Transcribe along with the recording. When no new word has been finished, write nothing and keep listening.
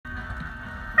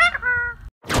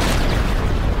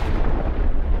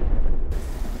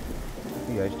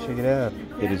guys, check it out.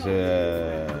 It is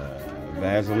a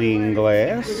Vaseline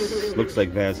glass. Looks like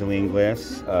Vaseline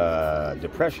glass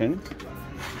depression.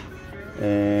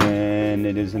 And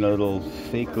it is in a little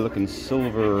fake looking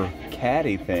silver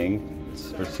caddy thing.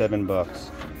 It's for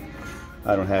 $7.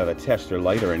 I don't have a tester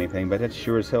light or anything, but it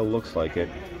sure as hell looks like it.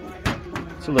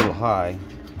 It's a little high.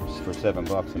 It's for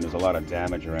 $7, and there's a lot of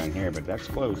damage around here, but that's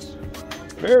close.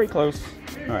 Very close.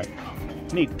 All right,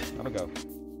 neat. Have a go.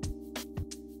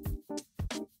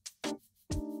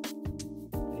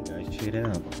 Hey guys, check it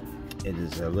out. It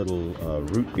is a little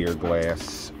root beer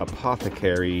glass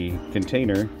apothecary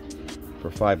container for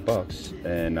 $5.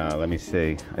 And let me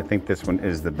see. I think this one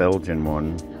is the Belgian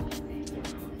one.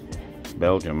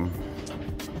 Belgium.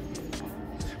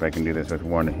 See if I can do this with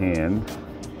one hand.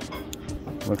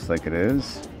 Looks like it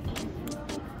is.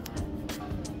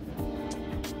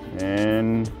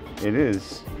 And it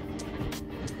is.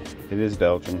 It is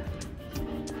Belgian.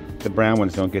 The brown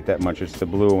ones don't get that much. It's the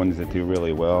blue ones that do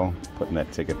really well. Putting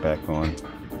that ticket back on.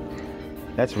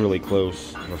 That's really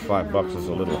close. For $5 is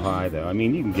a little high though. I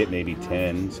mean, you can get maybe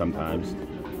 10 sometimes.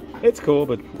 It's cool,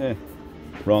 but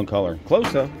wrong color.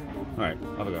 Close though. All right,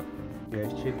 have a go.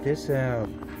 Guys, check this out.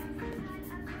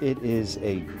 It is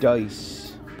a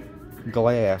dice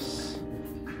glass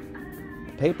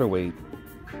paperweight.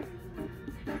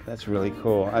 That's really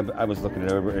cool. I was looking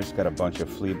it over. It's got a bunch of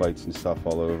flea bites and stuff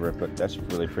all over it, but that's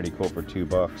really pretty cool for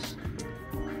 $2.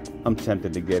 I'm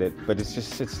tempted to get it, but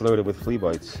it's loaded with flea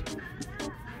bites.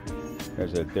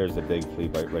 There's a big flea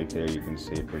bite right there. You can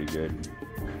see it pretty good.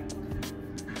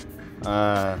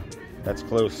 That's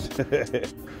close.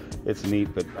 It's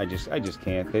neat, but I just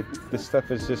can't. This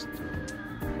stuff is just.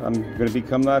 I'm gonna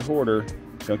become that hoarder.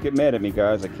 Don't get mad at me,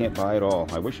 guys. I can't buy it all.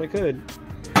 I wish I could,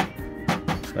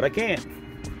 but I can't.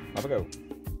 Have a go.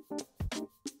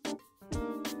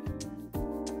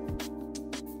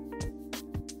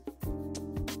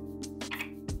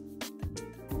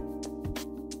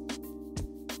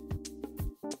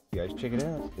 You guys, check it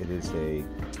out. It is a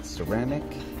ceramic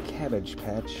Cabbage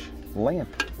Patch lamp.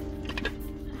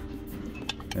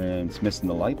 And it's missing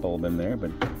the light bulb in there,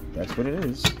 but that's what it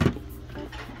is.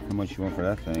 How much you want for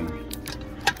that thing?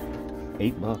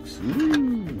 $8.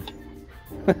 Ooh.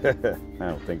 I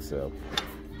don't think so.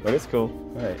 But it's cool.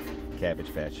 Alright.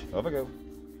 Cabbage Patch. Off I go.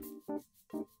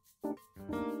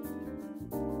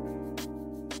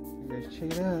 You guys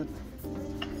check it out.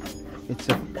 It's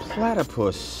a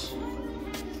platypus.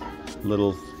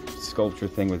 Little sculpture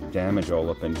thing with damage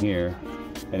all up in here.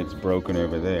 And it's broken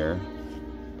over there.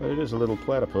 But it is a little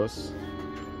platypus.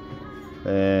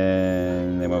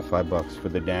 And they want $5 for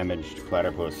the damaged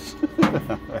platypus.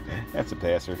 That's a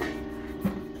passer.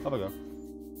 Off I go.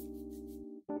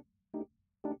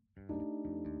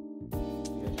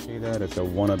 See that? It's a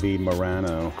wannabe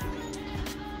Murano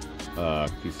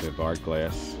piece of art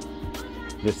glass.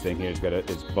 This thing here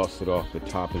it's busted off. The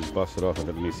top is busted off of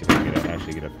it. Let me see if I can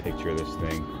actually get a picture of this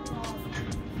thing.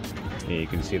 Yeah, you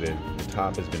can see the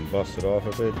top has been busted off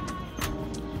of it.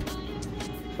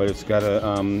 But it's got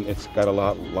a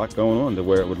lot going on to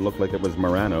where it would look like it was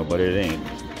Murano, but it ain't.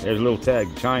 There's a little tag,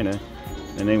 China,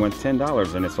 and they went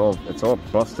 $10, and it's all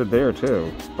busted there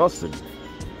too.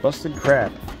 Busted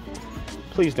crap.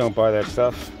 Please don't buy that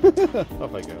stuff.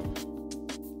 Off I go.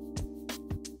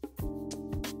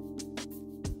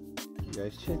 You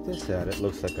guys, check this out. It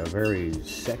looks like a very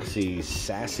sexy,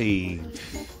 sassy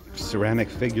ceramic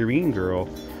figurine girl,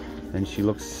 and she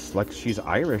looks like she's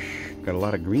Irish. Got a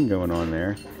lot of green going on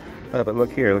there. But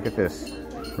look here, look at this.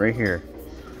 Right here.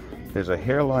 There's a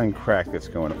hairline crack that's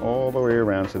going all the way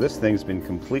around. So this thing's been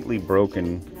completely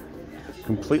broken,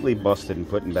 completely busted and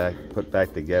put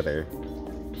back together.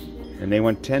 And they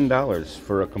want $10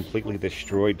 for a completely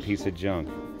destroyed piece of junk.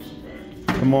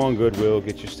 Come on, Goodwill,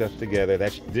 get your stuff together.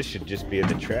 This should just be in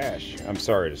the trash. I'm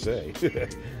sorry to say.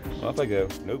 Off I go.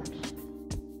 Nope.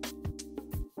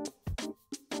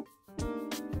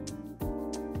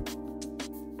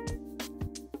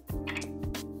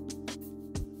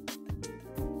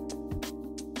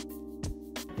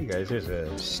 Hey guys, there's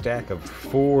a stack of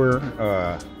 4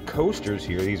 coasters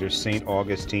here. These are St.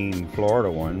 Augustine,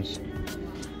 Florida ones.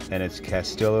 And it's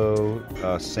Castillo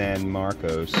San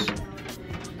Marcos.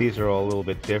 These are all a little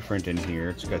bit different in here.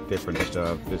 It's got different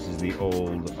stuff. This is the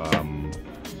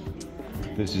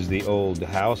old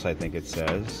house, I think it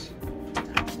says.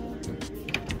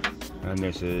 And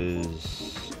this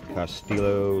is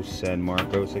Castillo San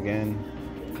Marcos again.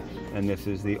 And this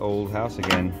is the old house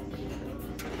again.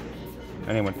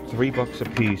 And they went $3 a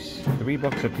piece.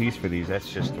 $3 a piece for these.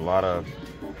 That's just a lot of.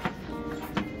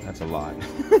 That's a lot.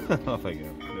 Off I go.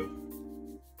 Nope.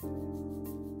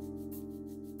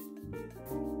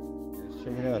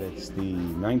 Check it out. It's the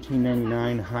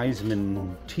 1999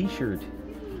 Heisman t-shirt.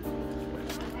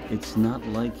 It's not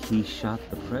like he shot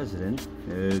the president.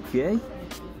 Okay.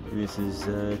 This is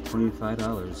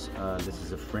 $25. This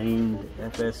is a framed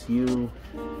FSU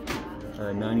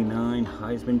 99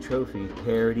 Heisman Trophy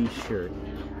parody shirt.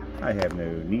 I have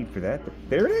no need for that, but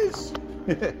there it is.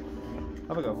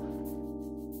 Have a go.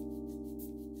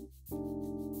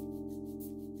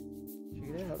 Check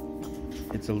it out.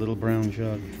 It's a little brown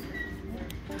jug.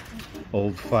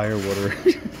 Old firewater. I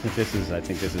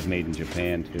think this is made in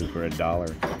Japan too for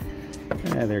 $1.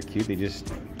 Yeah, they're cute. They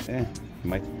just,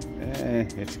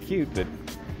 it's cute, but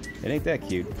it ain't that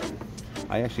cute.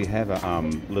 I actually have a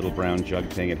little brown jug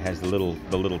thing. It has the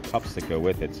little cups that go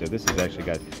with it. So this has actually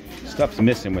got stuff's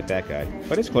missing with that guy,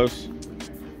 but it's close.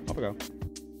 Off we go.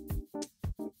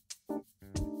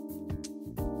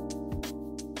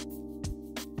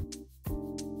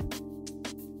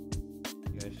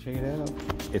 You guys check it out.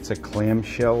 It's a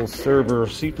clamshell server,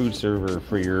 seafood server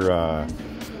for your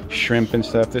shrimp and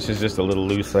stuff. This is just a little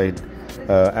loose.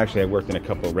 Actually, I worked in a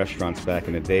couple of restaurants back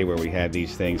in the day where we had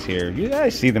these things here. Yeah, I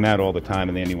see them out all the time,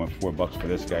 and they only want $4 for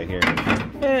this guy here.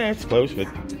 Yeah, it's close, but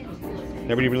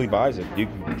nobody really buys it.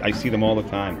 I see them all the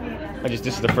time. This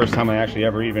is the first time I actually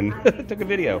ever even took a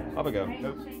video. Off I go.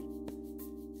 Nope.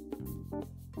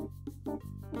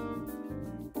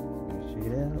 Check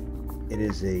it out. It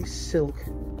is a silk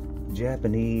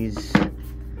Japanese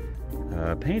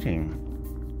painting.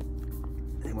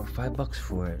 They want $5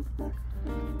 for it.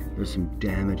 There's some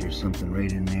damage or something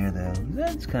right in there though.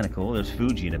 That's kind of cool. There's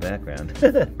Fuji in the background.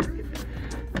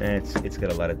 It's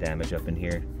got a lot of damage up in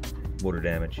here. Water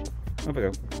damage. Off we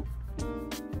go.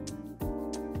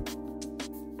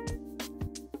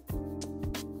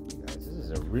 Guys, this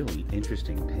is a really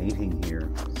interesting painting here.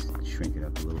 Let's shrink it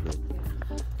up a little bit.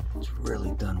 It's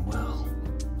really done well.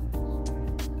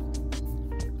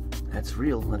 That's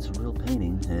real. That's a real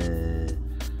painting.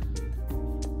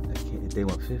 They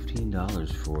want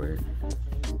 $15 for it.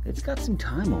 It's got some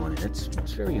time on it. It's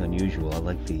very unusual. I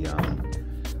like the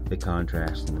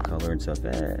contrast and the color and stuff.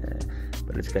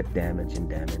 But it's got damage and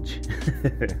damage.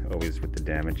 Always with the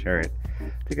damage. All right,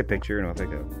 take a picture and off I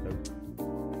go. Nope.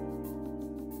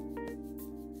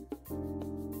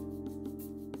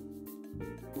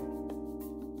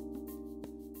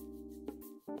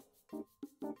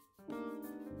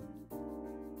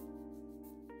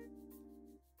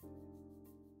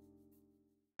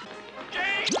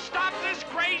 Stop this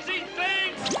crazy thing!